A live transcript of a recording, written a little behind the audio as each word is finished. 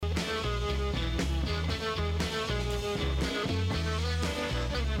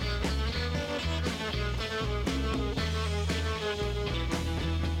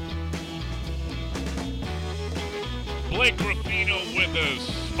Blake Ruffino with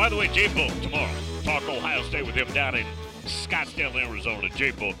us. By the way, J Book tomorrow. Talk Ohio State with him down in Scottsdale, Arizona. J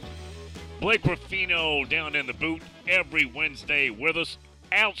Book. Blake Ruffino down in the boot every Wednesday with us.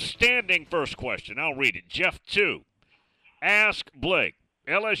 Outstanding first question. I'll read it. Jeff 2. Ask Blake.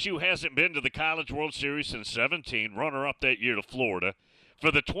 LSU hasn't been to the College World Series since 17, runner-up that year to Florida.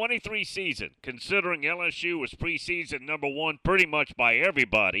 For the 23 season, considering LSU was preseason number one pretty much by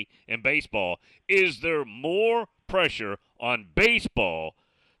everybody in baseball, is there more pressure on baseball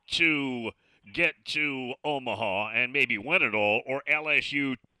to get to Omaha and maybe win it all, or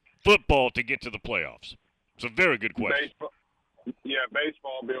LSU football to get to the playoffs? It's a very good question.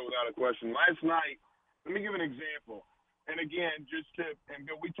 Baseball, Bill, without a question. Last night, let me give an example. And again,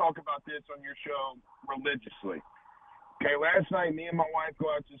 Bill, we talk about this on your show religiously. Okay, last night, me and my wife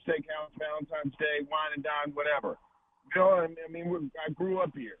go out to Steakhouse, Valentine's Day, wine and dine, whatever. Bill, I grew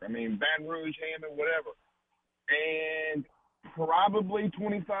up here. Baton Rouge, Hammond, whatever. And probably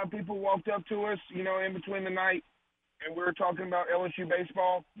 25 people walked up to us, in between the night, and we were talking about LSU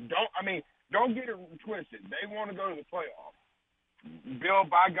baseball. Don't get it twisted. They want to go to the playoffs. Bill,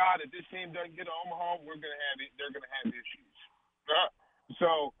 by God, if this team doesn't get to Omaha, they're going to have issues.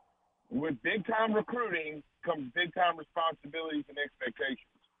 So with big-time recruiting comes big-time responsibilities and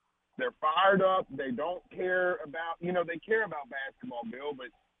expectations. They're fired up. They don't care about, they care about basketball, Bill,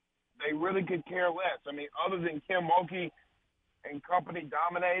 but they really could care less. Other than Kim Mulkey and company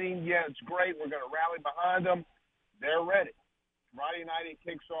dominating, yeah, it's great. We're going to rally behind them. They're ready. Friday night it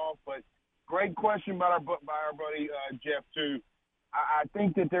kicks off, but great question by our buddy Jeff, too. I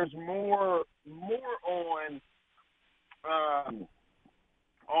think that there's more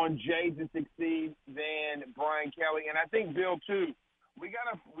on Jay to succeed than Brian Kelly, and I think Bill too. We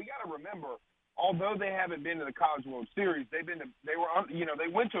gotta remember, although they haven't been to the College World Series, they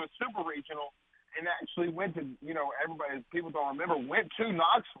went to a super regional and actually went to people don't remember, went to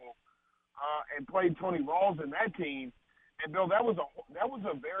Knoxville and played Tony Rawls in that team. And Bill, that was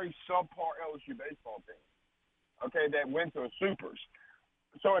a very subpar LSU baseball team. Okay, that went to the Supers.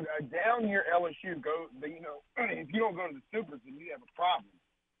 So a down year LSU if you don't go to the Supers, then you have a problem.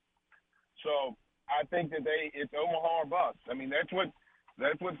 So I think that it's Omaha or bust.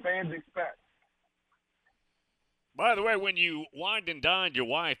 That's what fans expect. By the way, when you wined and dined your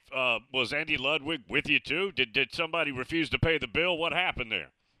wife, was Andy Ludwig with you too? Did somebody refuse to pay the bill? What happened there?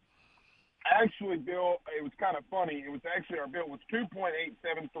 Actually, Bill, it was kind of funny. It was actually our bill was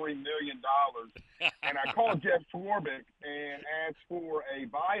 $2.873 million. And I called Jeff Swarbrick and asked for a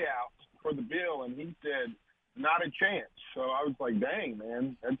buyout for the bill, and he said, not a chance. So I was like, dang,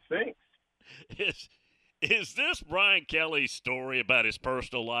 man, that stinks. Is this Brian Kelly's story about his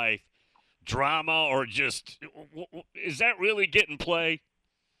personal life drama, or just is that really getting play?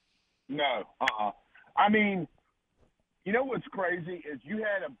 No. What's crazy is you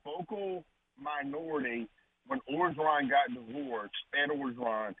had a vocal minority when Orgeron got divorced, Ed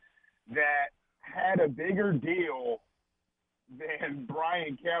Orgeron, that had a bigger deal than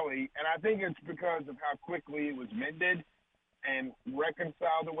Brian Kelly, and I think it's because of how quickly it was mended and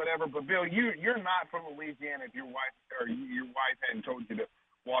reconciled or whatever. But Bill, you're not from Louisiana if your wife hadn't told you to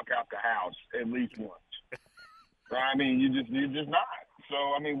walk out the house at least once. You're just not.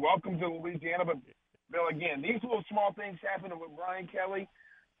 So welcome to Louisiana. But Bill, again, these little small things happen with Brian Kelly,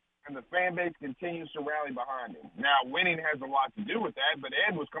 and the fan base continues to rally behind him. Now, winning has a lot to do with that, but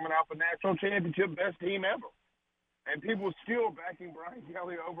Ed was coming out for national championship, best team ever. And people still backing Brian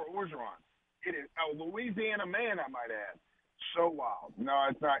Kelly over Orgeron. It is a Louisiana man, I might add. So wild. No,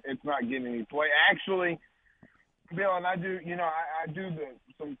 it's not getting any play. Actually, Bill, and I do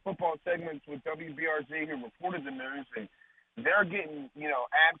some football segments with WBRZ who reported the news, and they're getting,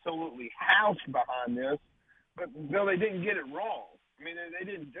 absolutely housed behind this. But, Bill, they didn't get it wrong. They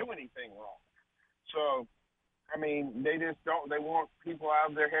didn't do anything wrong. So, they just don't – they want people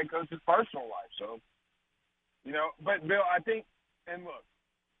out of their head coach's personal life. So, but, Bill, I think – and, look,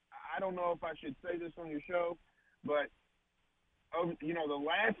 I don't know if I should say this on your show, but, the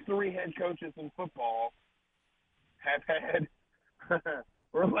last three head coaches in football have had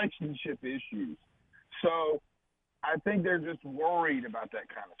relationship issues. So, I think they're just worried about that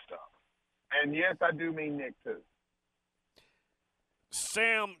kind of stuff. And, yes, I do mean Nick, too.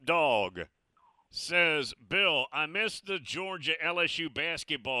 Sam Dog says, Bill, I missed the Georgia LSU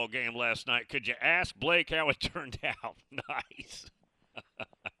basketball game last night. Could you ask Blake how it turned out? Nice.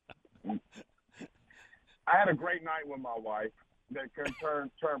 I had a great night with my wife that can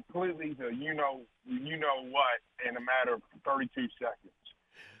turn completely to you know what in a matter of 32 seconds.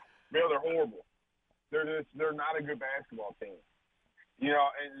 Bill, they're horrible. They're not a good basketball team.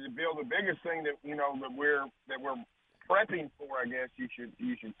 And Bill, the biggest thing that we're prepping for, I guess you should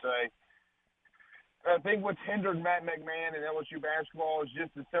say. I think what's hindered Matt McMahon and LSU basketball is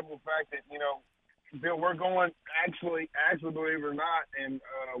just the simple fact that, Bill, we're going actually, believe it or not, in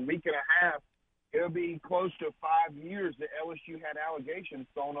a week and a half, it'll be close to 5 years that LSU had allegations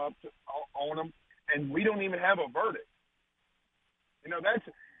thrown up on them, and we don't even have a verdict.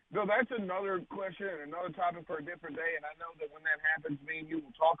 That's another question and another topic for a different day, and I know that when that happens, me and you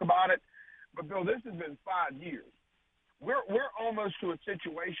will talk about it. But, Bill, this has been 5 years. We're almost to a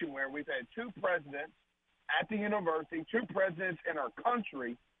situation where we've had 2 presidents at the university, 2 presidents in our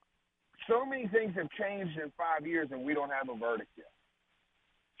country. So many things have changed in 5 years, and we don't have a verdict yet.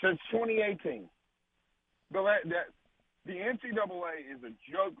 Since 2018. Bill, the NCAA is a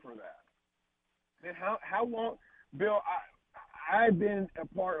joke for that. And how long – Bill, I've been a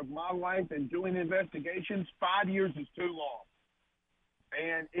part of my life and doing investigations. 5 years is too long.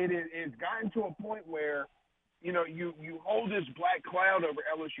 And it's gotten to a point where – you hold this black cloud over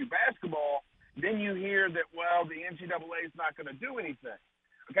LSU basketball, then you hear that, well, the NCAA is not going to do anything.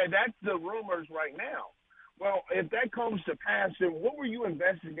 Okay, that's the rumors right now. Well, if that comes to pass, then what were you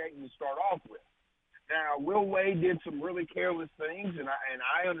investigating to start off with? Now, Will Wade did some really careless things, and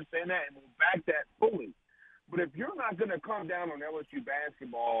I understand that and will back that fully. But if you're not going to come down on LSU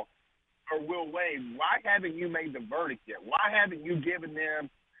basketball or Will Wade, why haven't you made the verdict yet? Why haven't you given them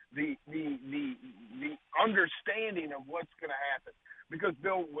the understanding of what's going to happen? Because,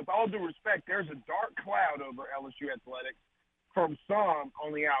 Bill, with all due respect, there's a dark cloud over LSU athletics from some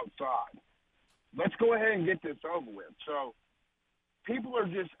on the outside. Let's go ahead and get this over with. So people are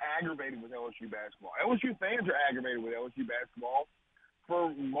just aggravated with LSU basketball. LSU fans are aggravated with LSU basketball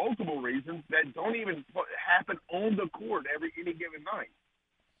for multiple reasons that don't even happen on the court any given night.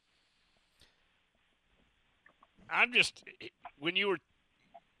 When you were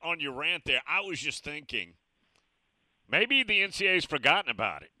on your rant there, I was just thinking, maybe the NCAA's forgotten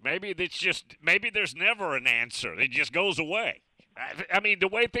about it. Maybe there's never an answer. It just goes away. I mean, the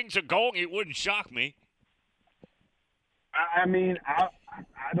way things are going, it wouldn't shock me. I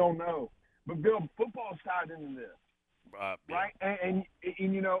don't know. But, Bill, football's tied into this. Right? And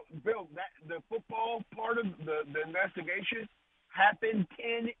Bill, the football part of the investigation happened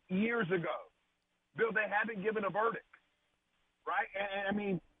 10 years ago. Bill, they haven't given a verdict. Right?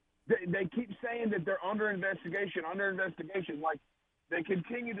 And they keep saying that they're under investigation. Like, they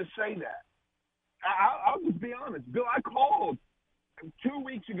continue to say that. I'll just be honest. Bill, I called 2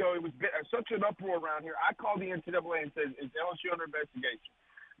 weeks ago. It was such an uproar around here. I called the NCAA and said, is LSU under investigation?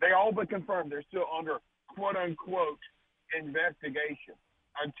 They all but confirmed they're still under quote-unquote investigation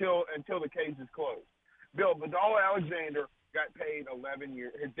until the case is closed. Bill, Vidal Alexander got paid 11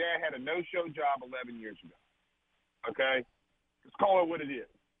 years. His dad had a no-show job 11 years ago. Okay? Let's call it what it is.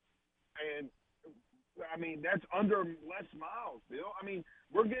 And, that's under Les Miles, Bill.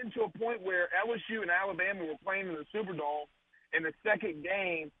 We're getting to a point where LSU and Alabama were playing in the Superdome in the second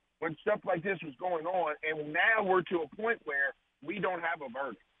game when stuff like this was going on, and now we're to a point where we don't have a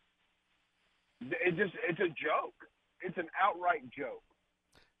verdict. It's a joke. It's an outright joke.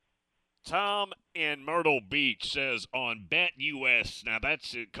 Tom in Myrtle Beach says on BetUS, now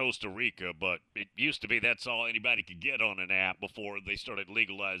that's in Costa Rica, but it used to be that's all anybody could get on an app before they started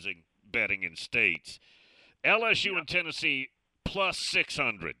legalizing betting in states. LSU and Tennessee plus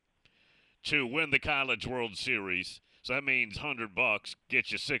 600 to win the College World Series. So that means $100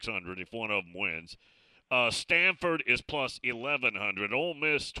 gets you 600 if one of them wins. Stanford is plus 1,100. Ole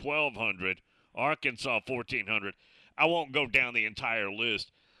Miss 1,200. Arkansas 1,400. I won't go down the entire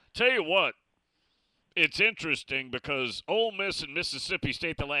list. Tell you what, it's interesting because Ole Miss and Mississippi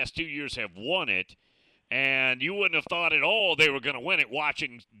State the last 2 years have won it, and you wouldn't have thought at all they were going to win it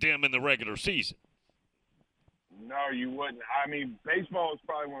watching them in the regular season. No, you wouldn't. Baseball is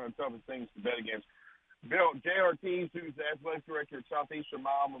probably one of the toughest things to bet against. Bill, J.R. Tees, who's the athletic director at Southeastern,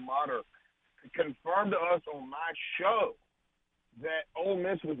 my alma mater, confirmed to us on my show that Ole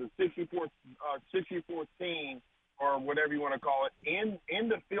Miss was a 64th team, or whatever you want to call it, in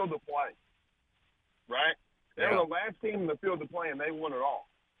the field of play, right? They were the last team in the field of play, and they won it all.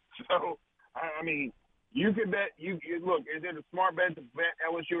 So, you could bet. Look, is it a smart bet to bet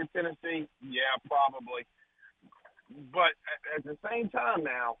LSU or Tennessee? Yeah, probably. But at the same time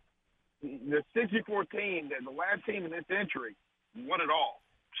now, the 64th team, the last team in this century, won it all.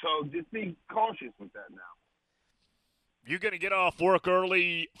 So just be cautious with that now. You're going to get off work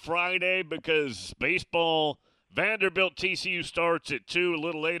early Friday because baseball, Vanderbilt TCU starts at 2. A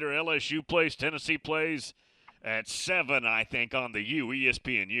little later, LSU plays, Tennessee plays at 7, I think, on the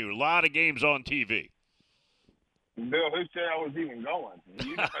ESPNU. A lot of games on TV. Bill, who said I was even going?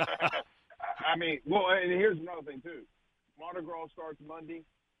 And here's another thing, too. Mardi Gras starts Monday,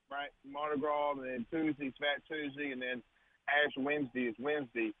 right? Mardi Gras, and then Tuesday's Fat Tuesday, and then Ash Wednesday is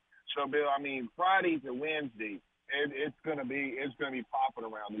Wednesday. So, Bill, I mean, Friday to Wednesday, it's gonna be popping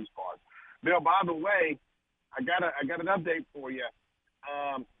around these parts. Bill, by the way, I got an update for you.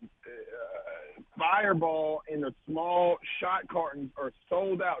 Fireball in the small shot cartons are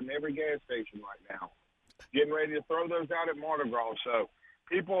sold out in every gas station right now. Getting ready to throw those out at Mardi Gras. So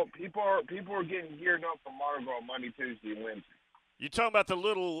people are getting geared up for Mardi Gras Monday, Tuesday, and Wednesday. You talking about the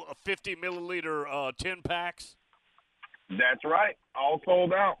little 50 milliliter 10 packs? That's right. All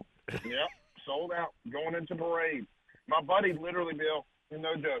sold out. Yep, sold out. Going into parades. My buddy, literally, Bill,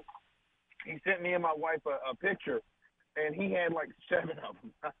 no joke, he sent me and my wife a picture, and he had like 7 of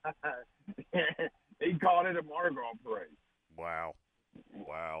them. He called it a Mardi Gras parade. Wow.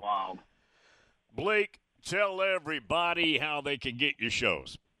 Wow. Blake, tell everybody how they can get your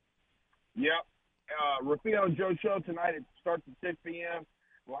shows. Yep. Rufio and Joe show tonight. It starts at 6 p.m.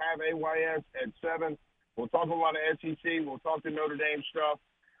 We'll have AYS at 7. We'll talk a lot of SEC. We'll talk to Notre Dame stuff.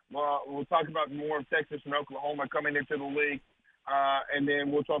 We'll talk about more of Texas and Oklahoma coming into the league. And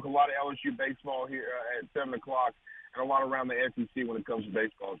then we'll talk a lot of LSU baseball here at 7 o'clock and a lot around the SEC when it comes to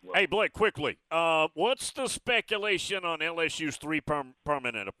baseball as well. Hey, Blake, quickly, what's the speculation on LSU's 3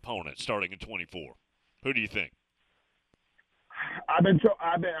 permanent opponents starting in 24? Who do you think? I've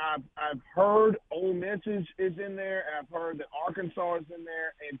heard Ole Miss is in there. I've heard that Arkansas is in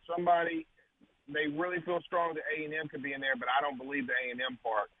there, and they really feel strong that A&M could be in there, but I don't believe the A&M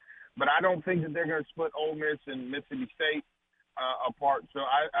part. But I don't think that they're going to split Ole Miss and Mississippi State apart. So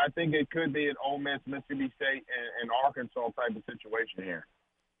I think it could be an Ole Miss, Mississippi State, and Arkansas type of situation here.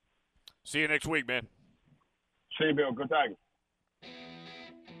 See you next week, man. See you, Bill. Go Tigers.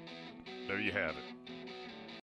 There you have it.